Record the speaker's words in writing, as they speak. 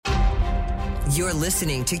You're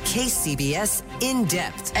listening to KCBS In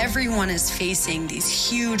Depth. Everyone is facing these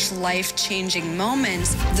huge life-changing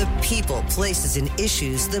moments. The people, places, and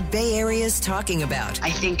issues the Bay Area is talking about. I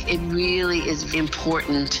think it really is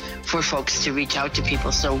important for folks to reach out to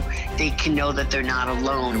people so they can know that they're not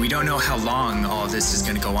alone. We don't know how long all this is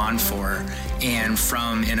going to go on for. And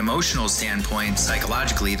from an emotional standpoint,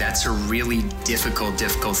 psychologically, that's a really difficult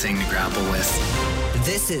thing to grapple with.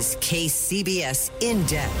 This is KCBS In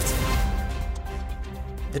Depth.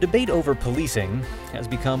 The debate over policing has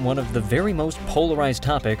become one of the very most polarized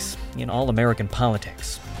topics in all American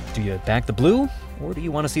politics. Do you back the blue, or do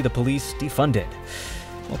you want to see the police defunded?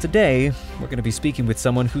 Well, today, we're going to be speaking with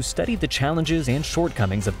someone who studied the challenges and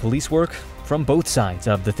shortcomings of police work from both sides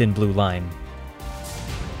of the thin blue line.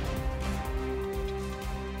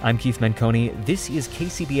 I'm Keith Menconi. This is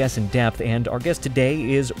KCBS In Depth, and our guest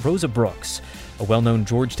today is Rosa Brooks, a well-known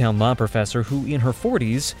Georgetown law professor who, in her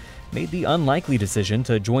 40s, made the unlikely decision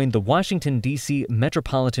to join the Washington, D.C.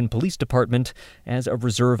 Metropolitan Police Department as a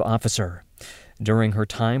reserve officer. During her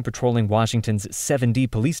time patrolling Washington's 7D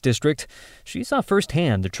Police District, she saw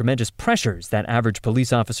firsthand the tremendous pressures that average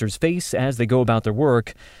police officers face as they go about their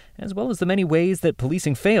work, as well as the many ways that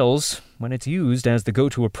policing fails when it's used as the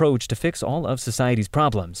go-to approach to fix all of society's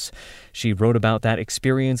problems. She wrote about that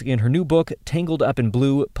experience in her new book, Tangled Up in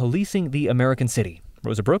Blue, Policing the American City.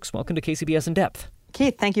 Rosa Brooks, welcome to KCBS In Depth.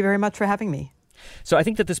 Keith, thank you very much for having me. So I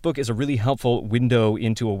think that this book is a really helpful window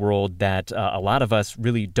into a world that a lot of us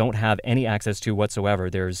really don't have any access to whatsoever.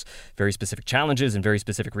 There's very specific challenges and very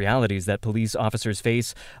specific realities that police officers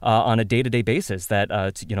face on a day-to-day basis that,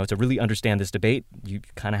 to really understand this debate, you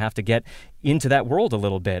kind of have to get into that world a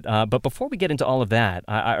little bit. But before we get into all of that,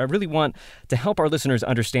 I really want to help our listeners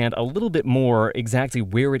understand a little bit more exactly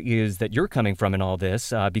where it is that you're coming from in all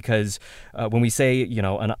this, because when we say,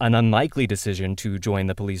 an unlikely decision to join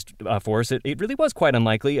the police force, it really was quite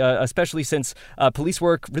unlikely, especially since police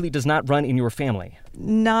work really does not run in your family.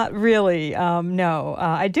 Not really, no.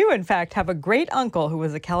 I do, in fact, have a great uncle who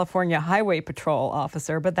was a California Highway Patrol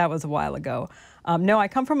officer, but that was a while ago. No, I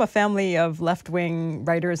come from a family of left-wing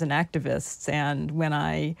writers and activists, and when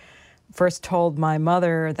I first told my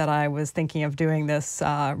mother that I was thinking of doing this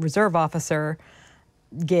reserve officer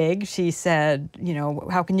gig, she said,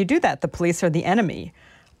 how can you do that? The police are the enemy.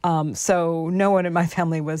 So no one in my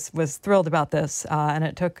family was thrilled about this, and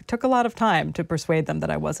it took a lot of time to persuade them that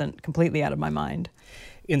I wasn't completely out of my mind.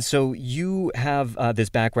 And so you have this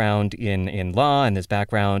background in law and this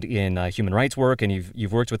background in human rights work, and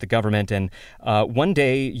you've worked with the government. And one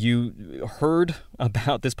day you heard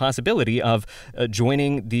about this possibility of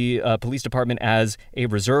joining the police department as a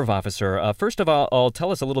reserve officer. First of all,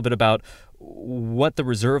 tell us a little bit about what the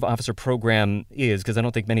reserve officer program is, because I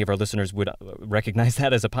don't think many of our listeners would recognize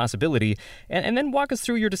that as a possibility. And then walk us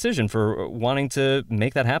through your decision for wanting to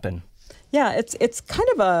make that happen. Yeah, it's kind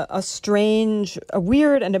of a strange, a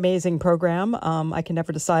weird and amazing program. I can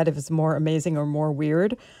never decide if it's more amazing or more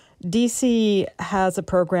weird. DC has a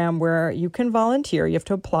program where you can volunteer. You have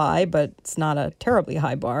to apply, but it's not a terribly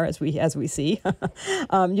high bar, as we see.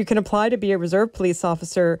 You can apply to be a reserve police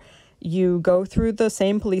officer. You go through the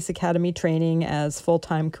same police academy training as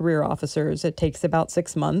full-time career officers. It takes about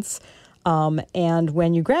 6 months. And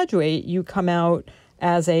when you graduate, you come out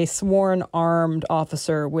as a sworn armed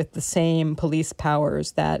officer with the same police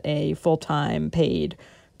powers that a full-time paid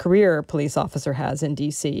career police officer has in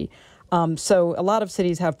D.C. So a lot of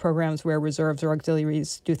cities have programs where reserves or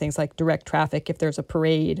auxiliaries do things like direct traffic. If there's a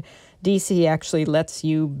parade, D.C. actually lets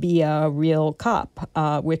you be a real cop,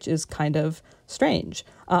 which is kind of strange.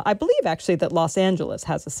 I believe, actually, that Los Angeles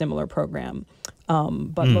has a similar program,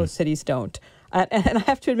 but most cities don't. And I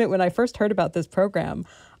have to admit, when I first heard about this program,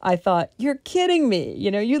 I thought, you're kidding me.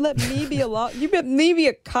 You let me be you let me be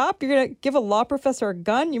a cop? You're going to give a law professor a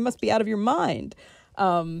gun? You must be out of your mind.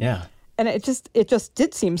 Yeah. And it just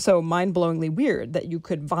did seem so mind-blowingly weird that you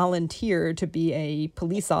could volunteer to be a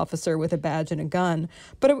police officer with a badge and a gun.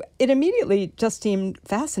 But it immediately just seemed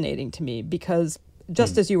fascinating to me because,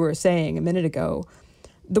 just as you were saying a minute ago,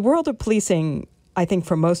 the world of policing, I think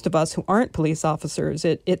for most of us who aren't police officers,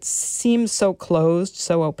 it seems so closed,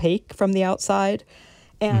 so opaque from the outside.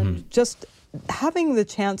 And just having the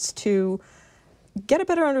chance to get a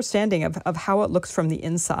better understanding of how it looks from the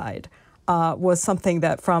inside was something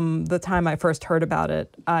that from the time I first heard about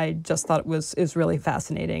it, I just thought is really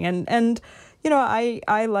fascinating. And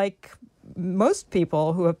I like most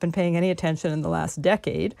people who have been paying any attention in the last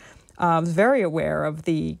decade, was very aware of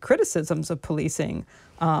the criticisms of policing,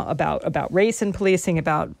 about race in policing,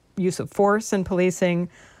 about use of force in policing,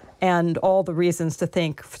 and all the reasons to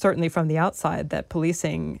think, certainly from the outside, that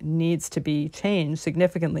policing needs to be changed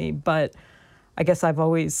significantly. But I guess I've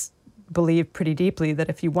always believed pretty deeply that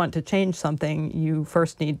if you want to change something, you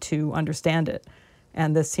first need to understand it.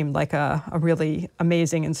 And this seemed like a really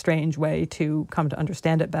amazing and strange way to come to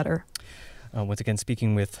understand it better. Once again,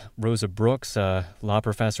 speaking with Rosa Brooks, a law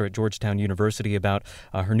professor at Georgetown University, about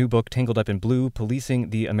her new book, Tangled Up in Blue, Policing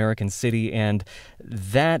the American City, and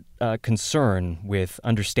that concern with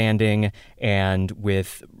understanding and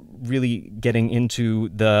with really getting into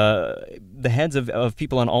the heads of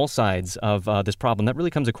people on all sides of this problem. That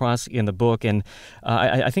really comes across in the book. And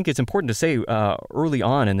I think it's important to say early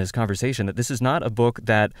on in this conversation that this is not a book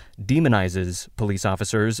that demonizes police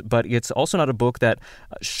officers, but it's also not a book that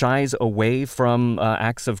shies away from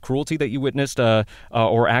acts of cruelty that you witnessed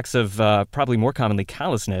or acts of probably more commonly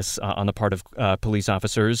callousness on the part of police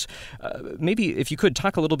officers. Maybe if you could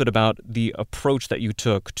talk a little bit about the approach that you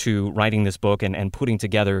took to writing this book and putting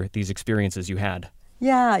together these experiences you had.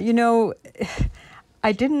 Yeah,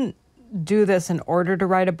 I didn't do this in order to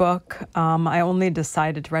write a book. I only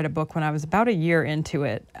decided to write a book when I was about a year into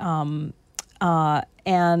it. And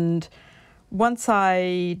once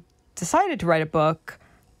I decided to write a book,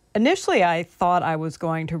 initially I thought I was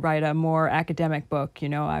going to write a more academic book.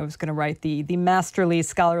 I was going to write the masterly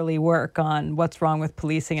scholarly work on what's wrong with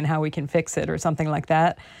policing and how we can fix it or something like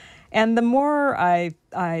that. And the more I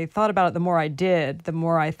thought about it, the more I did, the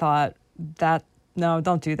more I thought that, no,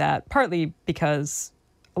 don't do that. Partly because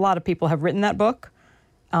a lot of people have written that book.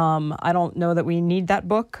 I don't know that we need that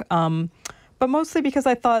book. But mostly because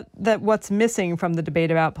I thought that what's missing from the debate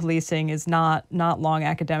about policing is not long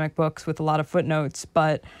academic books with a lot of footnotes,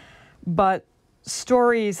 but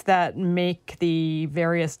stories that make the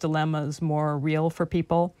various dilemmas more real for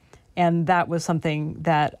people. And that was something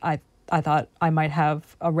that I thought I might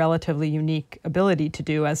have a relatively unique ability to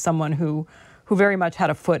do as someone who very much had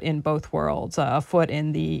a foot in both worlds, a foot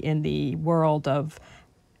in the world of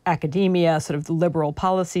academia, sort of liberal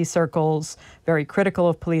policy circles, very critical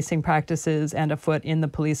of policing practices, and a foot in the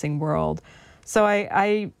policing world. So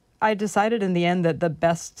I decided in the end that the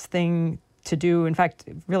best thing to do, in fact,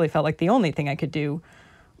 it really felt like the only thing I could do,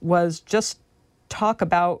 was just talk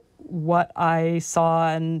about what I saw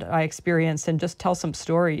and I experienced and just tell some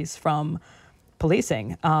stories from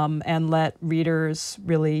policing and let readers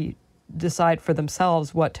really decide for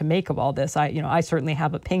themselves what to make of all this. I certainly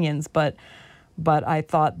have opinions, but I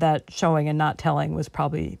thought that showing and not telling was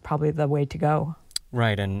probably the way to go.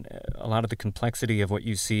 Right, and a lot of the complexity of what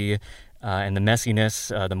you see and the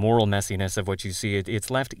messiness, the moral messiness of what you see,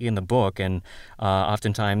 it's left in the book, and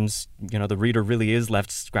oftentimes, the reader really is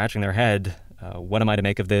left scratching their head. What am I to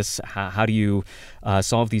make of this? How do you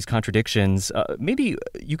solve these contradictions? Maybe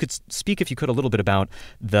you could speak, if you could, a little bit about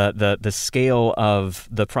the scale of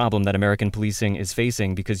the problem that American policing is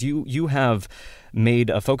facing, because you have made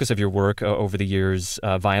a focus of your work over the years,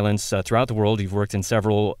 violence throughout the world. You've worked in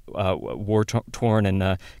several war-torn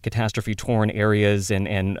and catastrophe-torn areas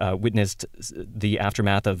and witnessed the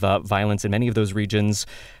aftermath of violence in many of those regions.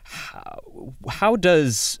 How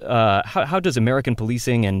does American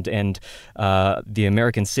policing and the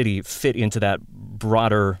American city fit into that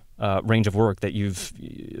broader range of work that you've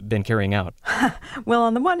been carrying out? Well,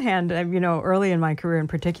 on the one hand, early in my career in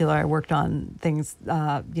particular, I worked on things,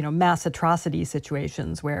 mass atrocity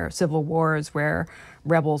situations where civil wars, where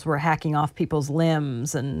rebels were hacking off people's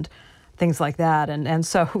limbs and things like that. And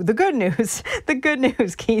so the good news,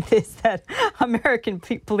 Keith, is that American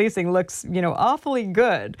policing looks, awfully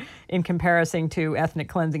good in comparison to ethnic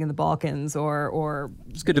cleansing in the Balkans or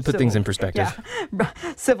it's good to put things in perspective. Yeah,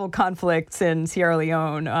 civil conflicts in Sierra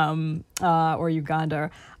Leone or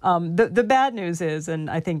Uganda. The bad news is, and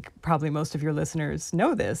I think probably most of your listeners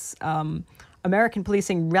know this, American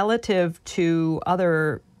policing relative to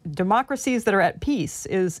other democracies that are at peace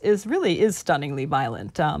is stunningly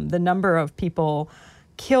violent. The number of people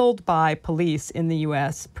killed by police in the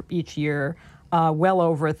U.S. each year, well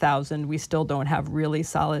over 1,000. We still don't have really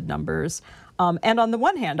solid numbers. And on the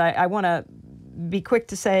one hand, I want to be quick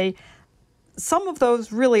to say some of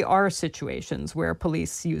those really are situations where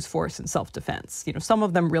police use force in self-defense. Some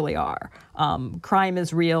of them really are. Crime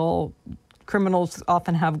is real. Criminals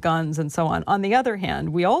often have guns and so on. On the other hand,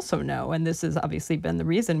 we also know, and this has obviously been the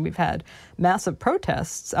reason we've had massive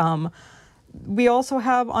protests, we also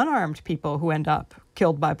have unarmed people who end up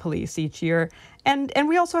killed by police each year. And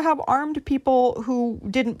we also have armed people who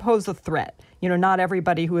didn't pose a threat. Not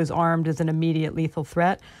everybody who is armed is an immediate lethal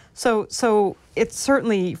threat. So it's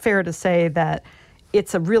certainly fair to say that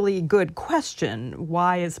it's a really good question.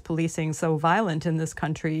 Why is policing so violent in this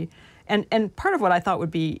country? And part of what I thought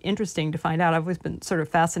would be interesting to find out, I've always been sort of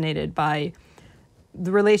fascinated by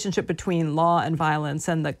the relationship between law and violence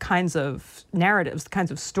and the kinds of narratives, the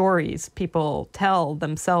kinds of stories people tell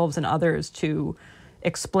themselves and others to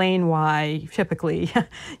explain why typically,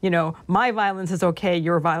 my violence is okay,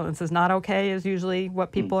 your violence is not okay is usually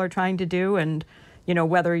what people are trying to do. And,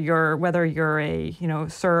 whether you're a,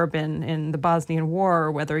 Serb in the Bosnian War,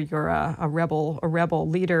 or whether you're a rebel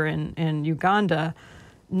leader in Uganda,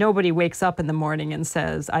 nobody wakes up in the morning and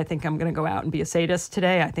says, I think I'm going to go out and be a sadist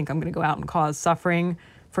today. I think I'm going to go out and cause suffering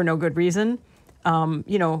for no good reason.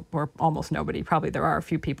 Or almost nobody. Probably there are a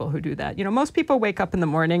few people who do that. Most people wake up in the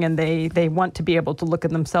morning and they want to be able to look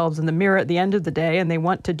at themselves in the mirror at the end of the day, and they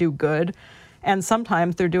want to do good. And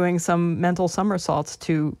sometimes they're doing some mental somersaults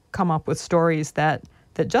to come up with stories that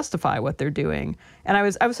justify what they're doing. And I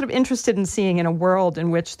was sort of interested in seeing, in a world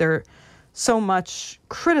in which there's so much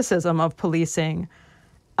criticism of policing,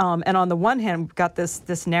 and on the one hand, we've got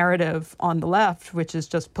this narrative on the left, which is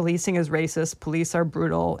just policing is racist, police are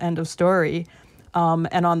brutal, end of story.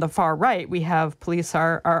 And on the far right, we have police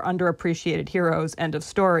are underappreciated heroes, end of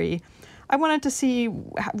story. I wanted to see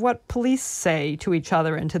what police say to each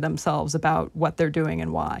other and to themselves about what they're doing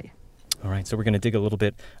and why. All right, so we're going to dig a little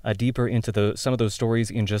bit deeper into some of those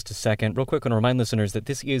stories in just a second. Real quick, I want to remind listeners that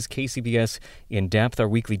this is KCBS In Depth, our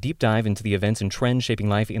weekly deep dive into the events and trends shaping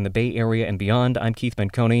life in the Bay Area and beyond. I'm Keith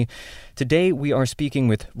Menconi. Today, we are speaking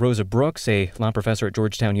with Rosa Brooks, a law professor at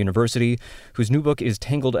Georgetown University, whose new book is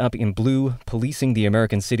Tangled Up in Blue, Policing the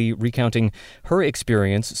American City, recounting her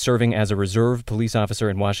experience serving as a reserve police officer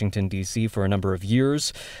in Washington, D.C. for a number of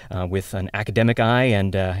years, with an academic eye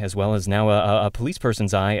and as well as now a police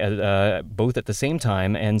person's eye, both at the same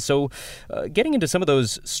time. And so getting into some of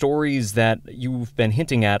those stories that you've been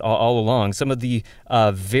hinting at all along, some of the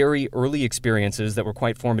very early experiences that were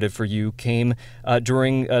quite formative for you came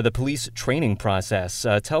during the police training process.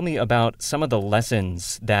 Tell me about some of the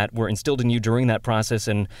lessons that were instilled in you during that process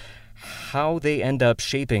and how they end up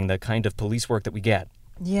shaping the kind of police work that we get.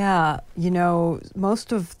 Yeah,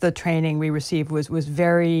 most of the training we received was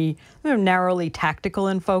very narrowly tactical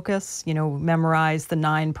in focus. Memorize the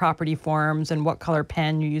 9 property forms and what color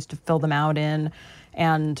pen you used to fill them out in,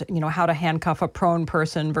 and how to handcuff a prone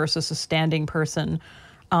person versus a standing person.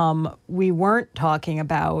 We weren't talking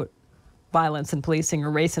about violence in policing or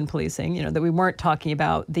race in policing, that we weren't talking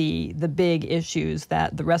about the big issues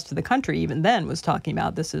that the rest of the country even then was talking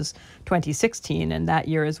about. This is 2016, and that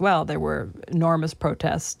year as well, there were enormous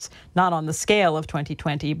protests, not on the scale of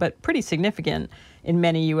 2020, but pretty significant in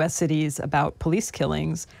many U.S. cities about police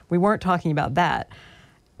killings. We weren't talking about that.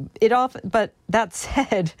 But that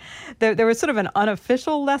said, there was sort of an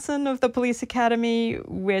unofficial lesson of the police academy,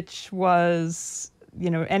 which was,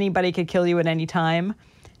 anybody could kill you at any time.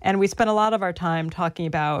 And we spent a lot of our time talking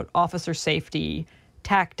about officer safety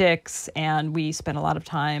tactics, and we spent a lot of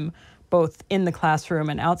time both in the classroom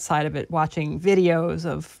and outside of it watching videos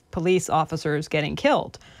of police officers getting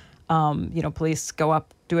killed. Police go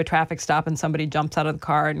up, do a traffic stop, and somebody jumps out of the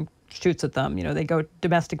car and shoots at them. They go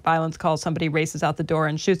domestic violence calls, somebody races out the door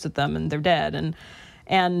and shoots at them, and they're dead.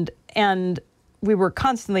 And we were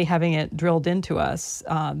constantly having it drilled into us,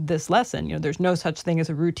 this lesson. There's no such thing as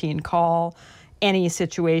a routine call. Any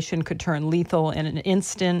situation could turn lethal in an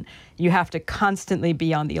instant. You have to constantly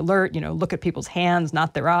be on the alert. Look at people's hands,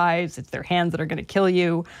 not their eyes. It's their hands that are going to kill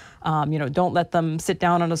you. Don't let them sit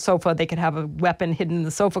down on a sofa. They could have a weapon hidden in the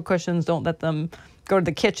sofa cushions. Don't let them go to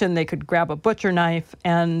the kitchen. They could grab a butcher knife.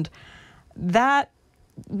 And that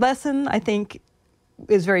lesson, I think,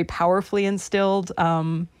 is very powerfully instilled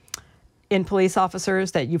in police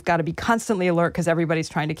officers, that you've got to be constantly alert because everybody's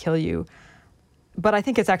trying to kill you. But I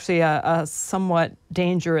think it's actually a somewhat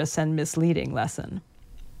dangerous and misleading lesson.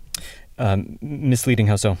 Misleading,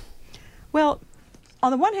 how so? Well,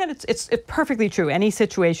 on the one hand, it's perfectly true. Any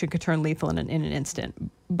situation could turn lethal in an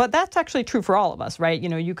instant. But that's actually true for all of us, right?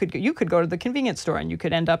 You could go to the convenience store and you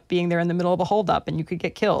could end up being there in the middle of a holdup and you could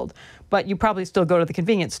get killed. But you probably still go to the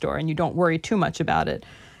convenience store and you don't worry too much about it.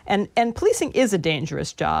 And policing is a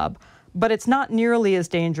dangerous job. But it's not nearly as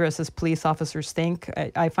dangerous as police officers think.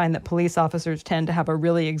 I find that police officers tend to have a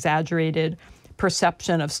really exaggerated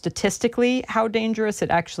perception of statistically how dangerous it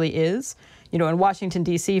actually is. In Washington,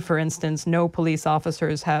 D.C., for instance, no police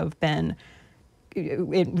officers have been,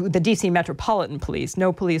 the D.C. Metropolitan Police,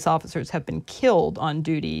 no police officers have been killed on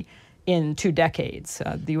duty in 2 decades.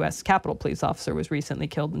 The U.S. Capitol Police officer was recently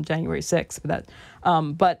killed on January 6th. But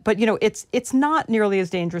it's not nearly as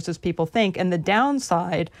dangerous as people think. And the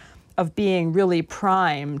downside of being really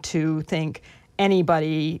primed to think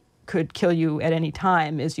anybody could kill you at any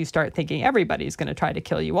time is you start thinking everybody's going to try to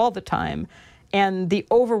kill you all the time. And the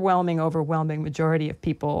overwhelming majority of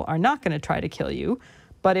people are not going to try to kill you.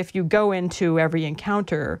 But if you go into every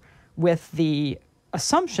encounter with the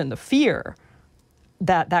assumption, the fear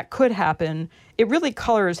that could happen, it really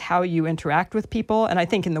colors how you interact with people. And I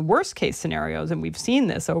think in the worst case scenarios, and we've seen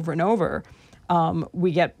this over and over,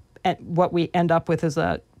 what we end up with is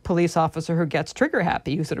a police officer who gets trigger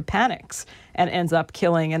happy, who sort of panics and ends up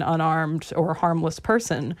killing an unarmed or harmless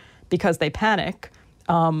person because they panic.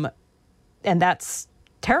 And that's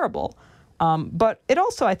terrible. But it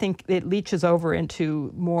also, I think, it leaches over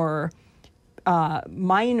into more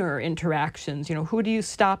minor interactions. Who do you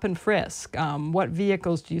stop and frisk? What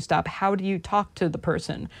vehicles do you stop? How do you talk to the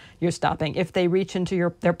person you're stopping? If they reach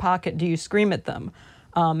into their pocket, do you scream at them?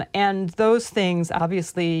 And those things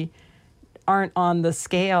obviously aren't on the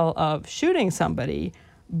scale of shooting somebody,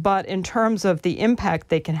 but in terms of the impact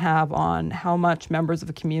they can have on how much members of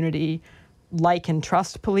a community like and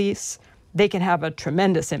trust police, they can have a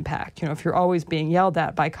tremendous impact. If you're always being yelled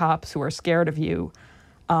at by cops who are scared of you,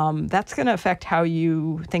 that's going to affect how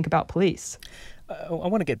you think about police. I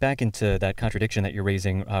want to get back into that contradiction that you're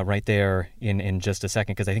raising right there in just a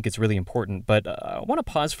second, because I think it's really important. But I want to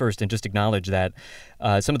pause first and just acknowledge that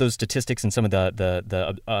some of those statistics and some of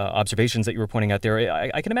the observations that you were pointing out there,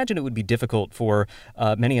 I can imagine it would be difficult for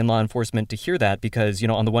many in law enforcement to hear that because,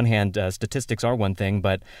 on the one hand, statistics are one thing,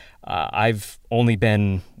 but I've only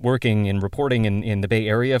been working and reporting in the Bay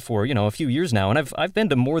Area for, a few years now, and I've been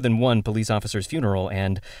to more than one police officer's funeral,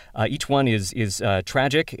 and each one is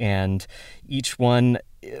tragic, and each one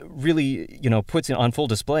really, puts on full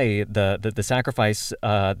display the sacrifice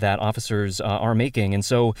that officers are making. And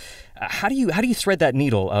so how do you thread that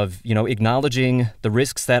needle of, acknowledging the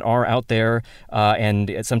risks that are out there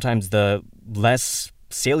and sometimes the less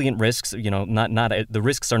salient risks, not the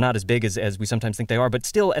risks are not as big as we sometimes think they are, but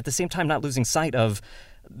still at the same time not losing sight of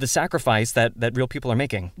the sacrifice that real people are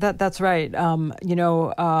making. That's right.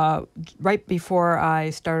 Right before I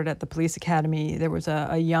started at the police academy, there was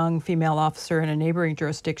a young female officer in a neighboring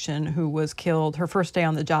jurisdiction who was killed her first day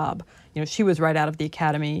on the job. She was right out of the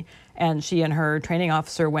academy, and she and her training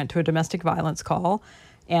officer went to a domestic violence call.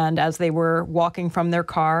 And as they were walking from their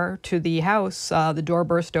car to the house, the door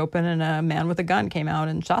burst open and a man with a gun came out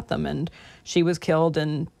and shot them. And she was killed,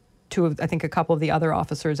 and a couple of the other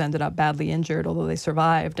officers ended up badly injured, although they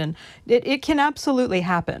survived. And it can absolutely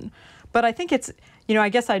happen. But I think it's, I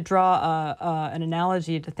guess I draw an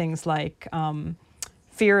analogy to things like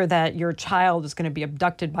fear that your child is going to be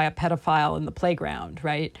abducted by a pedophile in the playground,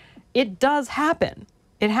 right? It does happen.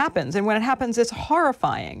 It happens. And when it happens, it's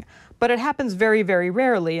horrifying. But it happens very, very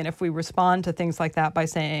rarely. And if we respond to things like that by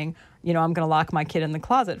saying, I'm going to lock my kid in the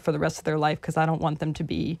closet for the rest of their life because I don't want them to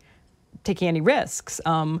be taking any risks,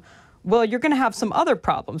 well, you're going to have some other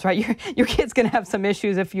problems, right? Your kid's going to have some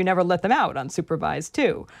issues if you never let them out unsupervised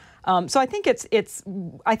too. So I think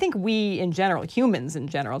I think we in general, humans in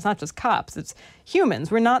general, it's not just cops, it's humans.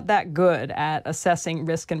 We're not that good at assessing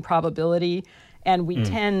risk and probability. And we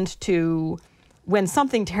tend to, when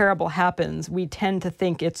something terrible happens, we tend to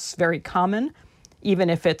think it's very common, even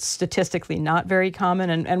if it's statistically not very common.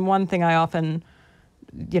 And one thing I often,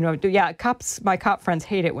 my cop friends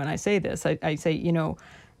hate it when I say this. I say,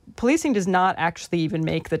 policing does not actually even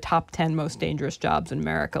make the top 10 most dangerous jobs in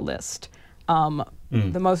America list.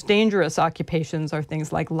 The most dangerous occupations are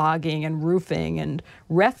things like logging and roofing and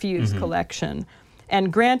refuse collection.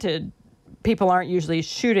 And granted, people aren't usually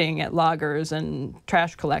shooting at loggers and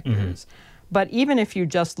trash collectors. But even if you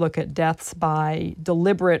just look at deaths by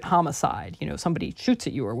deliberate homicide, somebody shoots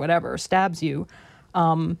at you or whatever, stabs you,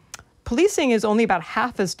 policing is only about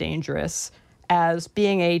half as dangerous as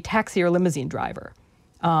being a taxi or limousine driver.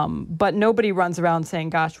 But nobody runs around saying,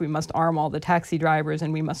 gosh, we must arm all the taxi drivers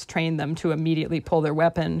and we must train them to immediately pull their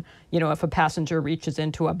weapon, if a passenger reaches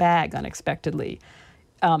into a bag unexpectedly.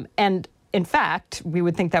 And in fact, we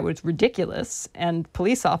would think that was ridiculous. And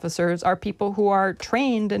police officers are people who are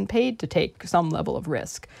trained and paid to take some level of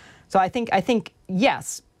risk. So I think,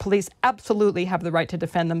 yes, police absolutely have the right to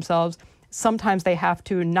defend themselves. Sometimes they have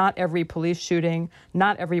to. Not every police shooting,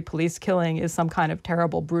 not every police killing is some kind of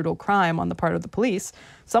terrible, brutal crime on the part of the police.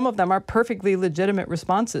 Some of them are perfectly legitimate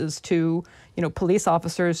responses to, police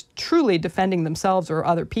officers truly defending themselves or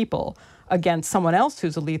other people against someone else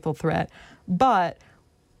who's a lethal threat. But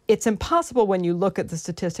it's impossible when you look at the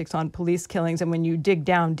statistics on police killings and when you dig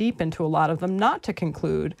down deep into a lot of them not to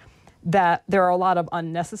conclude that there are a lot of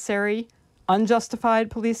unnecessary, unjustified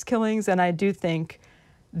police killings. And I do think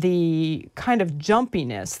the kind of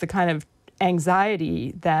jumpiness, the kind of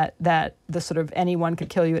anxiety that the sort of anyone could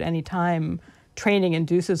kill you at any time training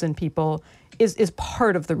induces in people is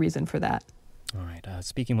part of the reason for that. All right.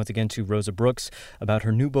 Speaking once again to Rosa Brooks about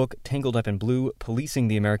her new book, Tangled Up in Blue, Policing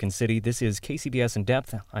the American City. This is KCBS In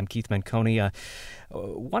Depth. I'm Keith Menconi.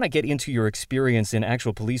 Want to get into your experience in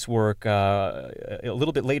actual police work a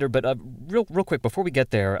little bit later, but real quick, before we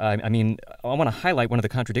get there, I want to highlight one of the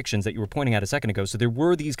contradictions that you were pointing out a second ago. So there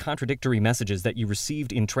were these contradictory messages that you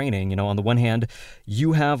received in training. You know, on the one hand,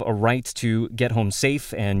 you have a right to get home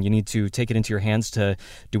safe, and you need to take it into your hands to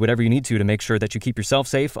do whatever you need to make sure that you keep yourself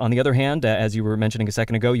safe. On the other hand, as you were mentioning a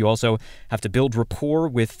second ago, you also have to build rapport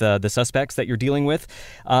with the suspects that you're dealing with.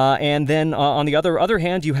 And then on the other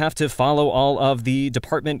hand, you have to follow all of the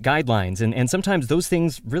department guidelines. And sometimes those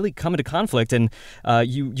things really come into conflict. And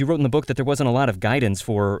you wrote in the book that there wasn't a lot of guidance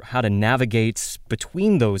for how to navigate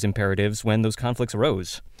between those imperatives when those conflicts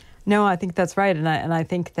arose. No, I think that's right. And I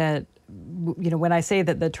think that, you know, when I say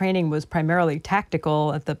that the training was primarily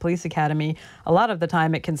tactical at the police academy, a lot of the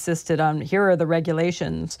time it consisted on, here are the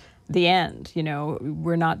regulations, the end. You know,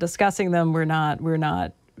 we're not discussing them. We're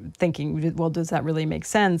not thinking, well, does that really make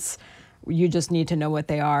sense? You just need to know what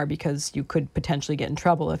they are because you could potentially get in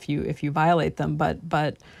trouble if you violate them.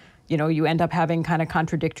 But you know, you end up having kind of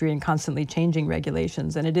contradictory and constantly changing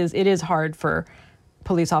regulations, and it is hard for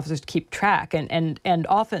police officers to keep track. And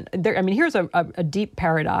often there, I mean, here's a deep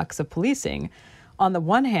paradox of policing. On the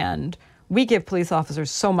one hand, we give police officers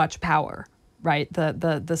so much power, right?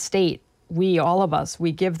 The state, all of us,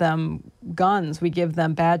 we give them guns, we give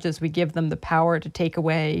them badges, we give them the power to take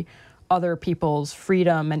away other people's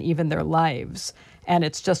freedom and even their lives. And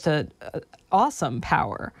it's just a awesome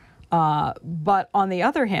power. But on the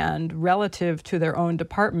other hand, relative to their own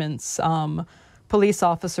departments, police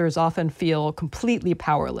officers often feel completely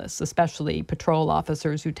powerless, especially patrol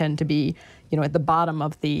officers who tend to be, you know, at the bottom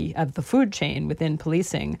of the food chain within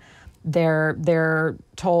policing. They're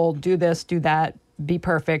told, do this, do that, be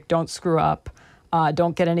perfect, don't screw up,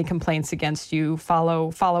 don't get any complaints against you, follow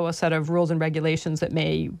a set of rules and regulations that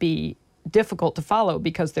may be difficult to follow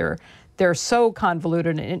because they're so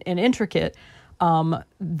convoluted and intricate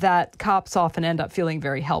that cops often end up feeling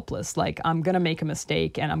very helpless, like, I'm going to make a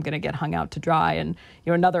mistake and I'm going to get hung out to dry. And,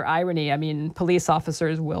 you know, another irony, I mean, police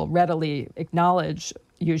officers will readily acknowledge,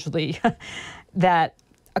 usually, that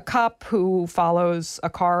a cop who follows a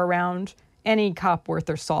car around, any cop worth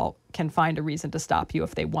their salt can find a reason to stop you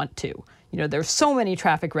if they want to. You know, there's so many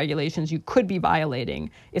traffic regulations you could be violating.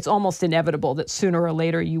 It's almost inevitable that sooner or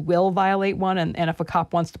later you will violate one, and if a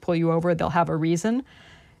cop wants to pull you over, they'll have a reason.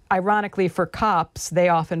 Ironically, for cops, they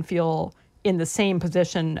often feel in the same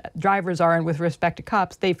position drivers are in with respect to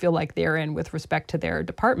cops. They feel like they're in with respect to their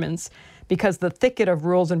departments because the thicket of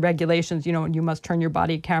rules and regulations, you know, you must turn your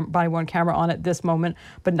body-worn camera on at this moment,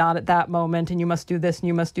 but not at that moment, and you must do this and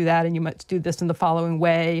you must do that and you must do this in the following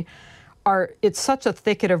way. It's such a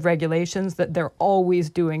thicket of regulations that they're always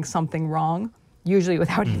doing something wrong, usually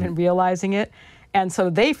without even realizing it. And so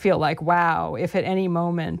they feel like, wow, if at any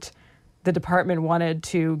moment the department wanted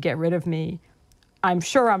to get rid of me, I'm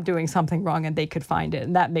sure I'm doing something wrong and they could find it.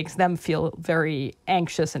 And that makes them feel very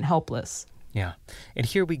anxious and helpless. Yeah. And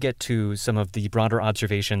here we get to some of the broader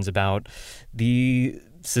observations about the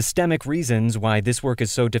systemic reasons why this work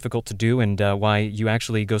is so difficult to do and why you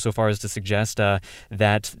actually go so far as to suggest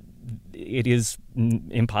that it is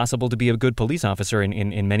impossible to be a good police officer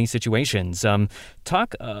in many situations.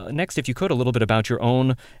 Talk next, if you could, a little bit about your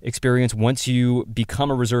own experience once you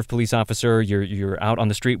become a reserve police officer, you're out on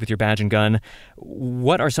the street with your badge and gun.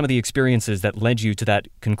 What are some of the experiences that led you to that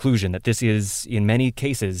conclusion that this is, in many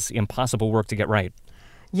cases, impossible work to get right?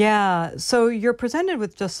 Yeah, so you're presented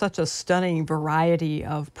with just such a stunning variety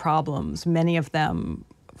of problems, many of them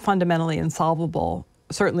fundamentally insolvable,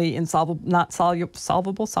 certainly not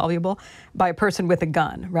solvable by a person with a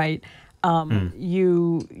gun, right?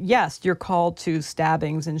 You're called to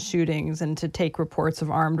stabbings and shootings and to take reports of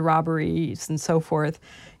armed robberies and so forth.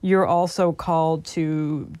 You're also called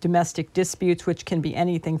to domestic disputes, which can be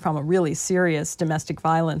anything from a really serious domestic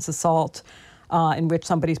violence assault in which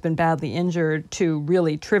somebody's been badly injured to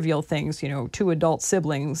really trivial things, you know, two adult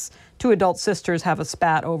sisters have a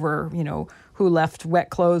spat over, you know, who left wet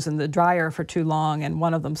clothes in the dryer for too long, and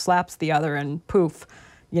one of them slaps the other, and poof,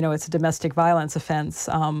 you know, it's a domestic violence offense.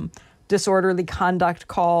 Disorderly conduct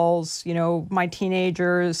calls, you know, my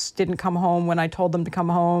teenagers didn't come home when I told them to come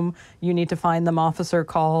home, you need to find them, officer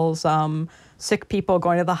calls, sick people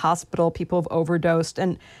going to the hospital, people have overdosed.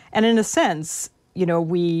 And in a sense, you know,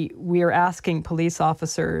 we are asking police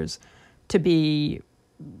officers to be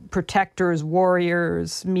protectors,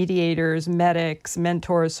 warriors, mediators, medics,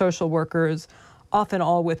 mentors, social workers, often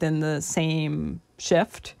all within the same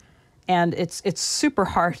shift. And it's super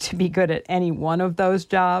hard to be good at any one of those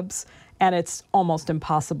jobs. And it's almost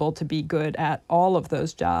impossible to be good at all of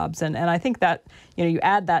those jobs. And I think that, you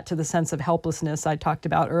add that to the sense of helplessness I talked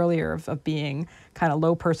about earlier of being kind of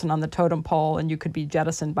low person on the totem pole and you could be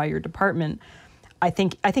jettisoned by your department. I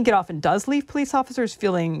think it often does leave police officers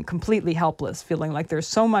feeling completely helpless, feeling like there's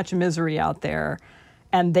so much misery out there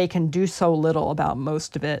and they can do so little about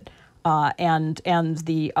most of it. And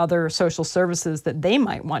the other social services that they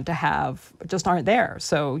might want to have just aren't there.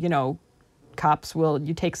 So, cops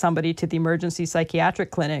you take somebody to the emergency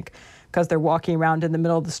psychiatric clinic because they're walking around in the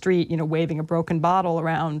middle of the street, waving a broken bottle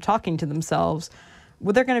around, talking to themselves.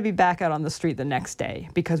 Well, they're going to be back out on the street the next day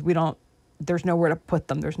because there's nowhere to put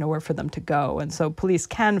them. There's nowhere for them to go. And so police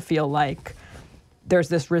can feel like there's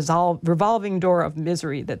this revolving door of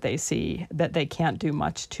misery that they see that they can't do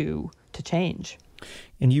much to change.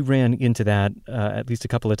 And you ran into that at least a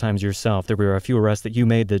couple of times yourself. There were a few arrests that you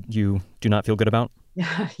made that you do not feel good about?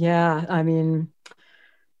 Yeah. I mean,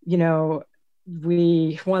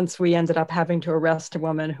 we ended up having to arrest a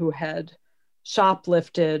woman who had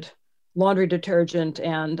shoplifted laundry detergent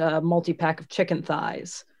and a multi-pack of chicken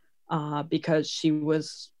thighs because she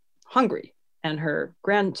was hungry and her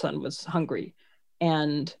grandson was hungry.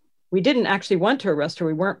 And we didn't actually want to arrest her.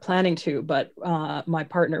 We weren't planning to, but my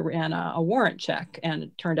partner ran a warrant check and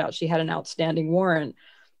it turned out she had an outstanding warrant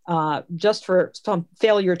just for some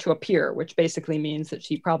failure to appear, which basically means that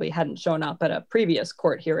she probably hadn't shown up at a previous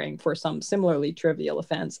court hearing for some similarly trivial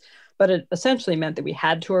offense. But it essentially meant that we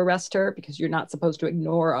had to arrest her because you're not supposed to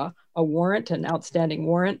ignore a warrant, an outstanding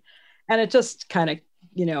warrant. And it just kind of,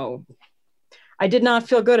 I did not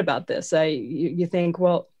feel good about this. You think,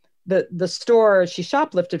 well, the store she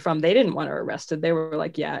shoplifted from, they didn't want her arrested. They were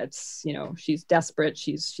like, yeah, it's, she's desperate.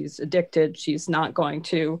 She's addicted. She's not going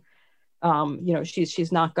to,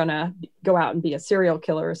 she's not going to go out and be a serial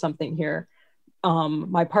killer or something here.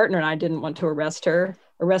 My partner and I didn't want to arrest her.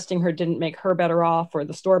 Arresting her didn't make her better off or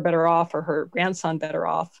the store better off or her grandson better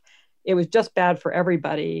off. It was just bad for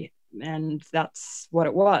everybody. And that's what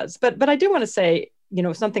it was. But I do want to say,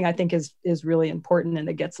 something I think is really important and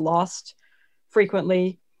that gets lost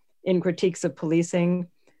frequently in critiques of policing.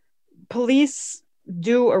 Police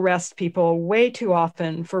do arrest people way too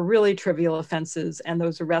often for really trivial offenses, and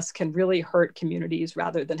those arrests can really hurt communities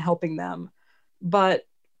rather than helping them. But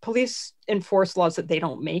police enforce laws that they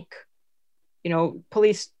don't make.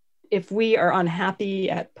 Police, if we are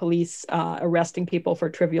unhappy at police arresting people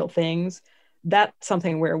for trivial things, that's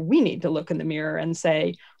something where we need to look in the mirror and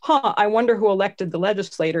say, I wonder who elected the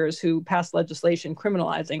legislators who passed legislation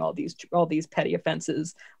criminalizing all these petty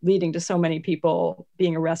offenses, leading to so many people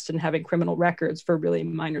being arrested and having criminal records for really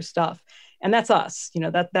minor stuff. And that's us.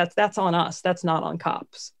 That's on us. That's not on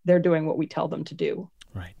cops. They're doing what we tell them to do.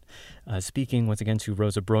 Right. Speaking once again to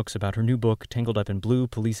Rosa Brooks about her new book, Tangled Up in Blue,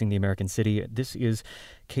 Policing the American City. This is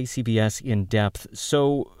KCBS In Depth.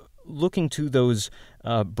 So looking to those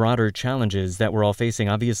broader challenges that we're all facing,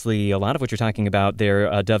 obviously a lot of what you're talking about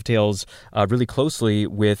there dovetails really closely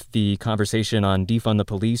with the conversation on defund the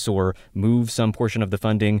police or move some portion of the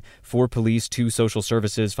funding for police to social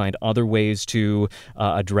services, find other ways to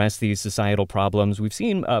address these societal problems. We've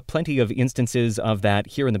seen plenty of instances of that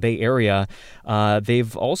here in the Bay Area.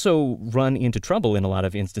 They've also run into trouble in a lot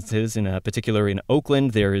of instances. In particular in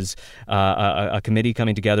Oakland, there's a committee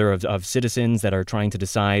coming together of citizens that are trying to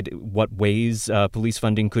decide what ways police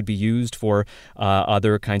funding could be used for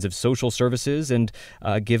other kinds of social services. And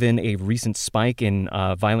given a recent spike in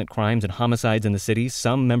violent crimes and homicides in the city,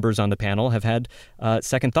 some members on the panel have had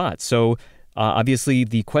second thoughts. So obviously,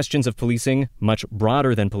 the questions of policing, much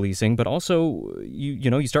broader than policing, but also,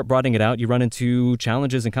 you start broadening it out, you run into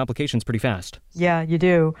challenges and complications pretty fast. Yeah, you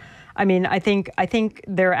do. I mean, I think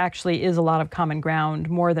there actually is a lot of common ground,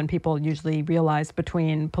 more than people usually realize,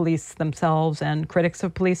 between police themselves and critics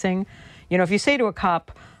of policing. If you say to a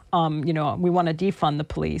cop, we want to defund the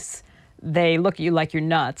police, they look at you like you're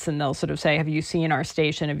nuts, and they'll sort of say, have you seen our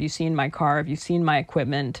station? Have you seen my car? Have you seen my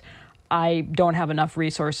equipment? I don't have enough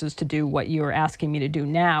resources to do what you're asking me to do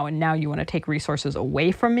now, and now you want to take resources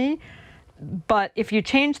away from me? But if you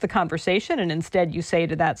change the conversation and instead you say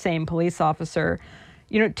to that same police officer,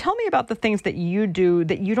 tell me about the things that you do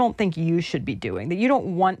that you don't think you should be doing, that you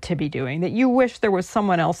don't want to be doing, that you wish there was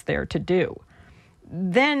someone else there to do.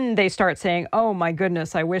 Then they start saying, oh, my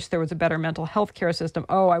goodness, I wish there was a better mental health care system.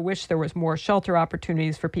 Oh, I wish there was more shelter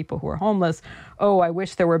opportunities for people who are homeless. Oh, I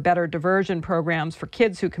wish there were better diversion programs for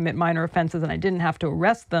kids who commit minor offenses and I didn't have to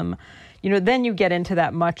arrest them. Then you get into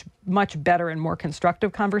that much, much better and more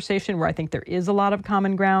constructive conversation where I think there is a lot of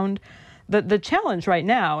common ground. The challenge right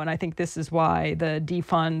now, and I think this is why the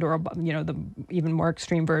defund or, the even more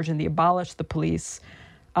extreme version, the abolish the police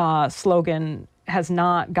slogan has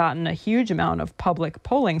not gotten a huge amount of public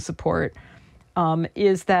polling support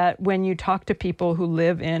is that when you talk to people who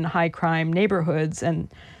live in high crime neighborhoods, and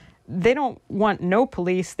they don't want no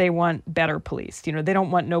police, they want better police. They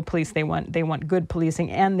don't want no police, they want good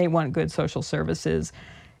policing, and they want good social services.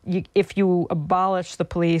 If you abolish the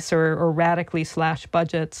police or radically slash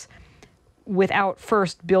budgets without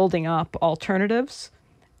first building up alternatives,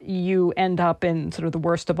 you end up in sort of the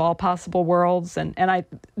worst of all possible worlds. And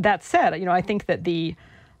that said, I think that the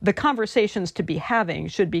conversations to be having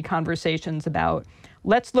should be conversations about,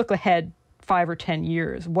 let's look ahead 5 or 10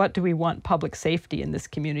 years. What do we want public safety in this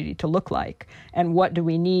community to look like? And what do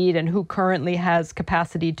we need? And who currently has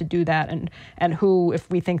capacity to do that? And who, if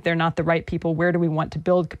we think they're not the right people, where do we want to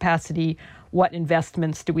build capacity? What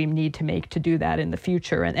investments do we need to make to do that in the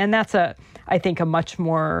future? And that's I think a much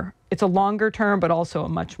more, it's a longer term, but also a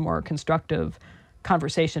much more constructive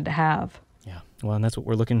conversation to have. Yeah, well, and that's what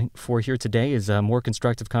we're looking for here today is more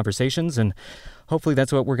constructive conversations, and hopefully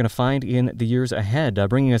that's what we're going to find in the years ahead.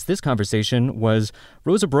 Bringing us this conversation was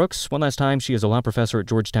Rosa Brooks. One last time, she is a law professor at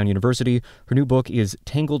Georgetown University. Her new book is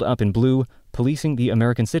Tangled Up in Blue, Policing the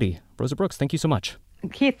American City. Rosa Brooks, thank you so much.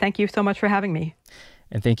 Keith, thank you so much for having me.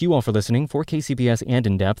 And thank you all for listening. For KCBS and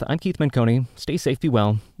In Depth, I'm Keith Menconi. Stay safe, be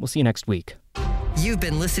well. We'll see you next week. You've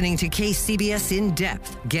been listening to KCBS In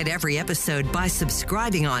Depth. Get every episode by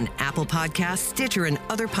subscribing on Apple Podcasts, Stitcher, and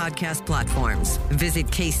other podcast platforms. Visit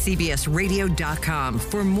kcbsradio.com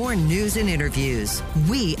for more news and interviews.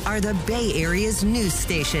 We are the Bay Area's news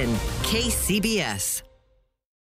station, KCBS.